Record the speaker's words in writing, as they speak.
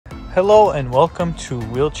Hello and welcome to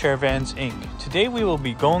Wheelchair Vans Inc. Today we will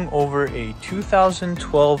be going over a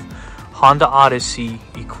 2012 Honda Odyssey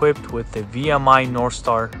equipped with the VMI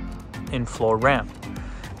Northstar Infloor ramp.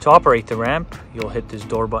 To operate the ramp, you'll hit this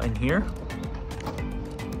door button here.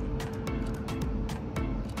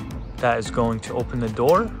 That is going to open the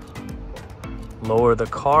door, lower the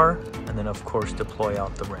car, and then of course deploy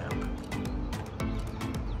out the ramp.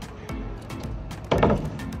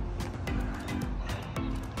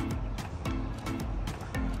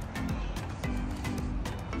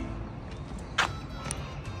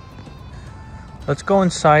 Let's go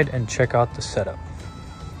inside and check out the setup.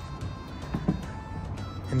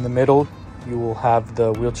 In the middle, you will have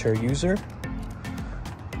the wheelchair user.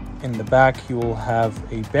 In the back, you will have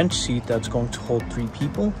a bench seat that's going to hold 3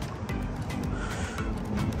 people.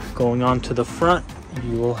 Going on to the front,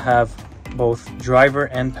 you will have both driver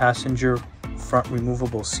and passenger front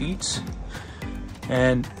removable seats.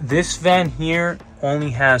 And this van here only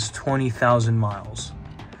has 20,000 miles.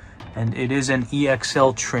 And it is an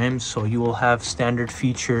EXL trim, so you will have standard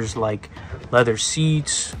features like leather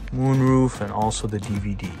seats, moonroof, and also the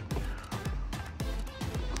DVD.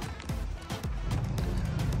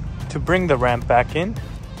 To bring the ramp back in,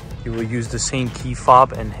 you will use the same key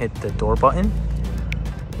fob and hit the door button.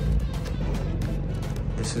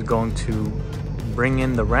 This is going to bring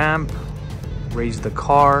in the ramp, raise the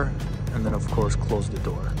car, and then of course close the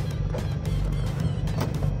door.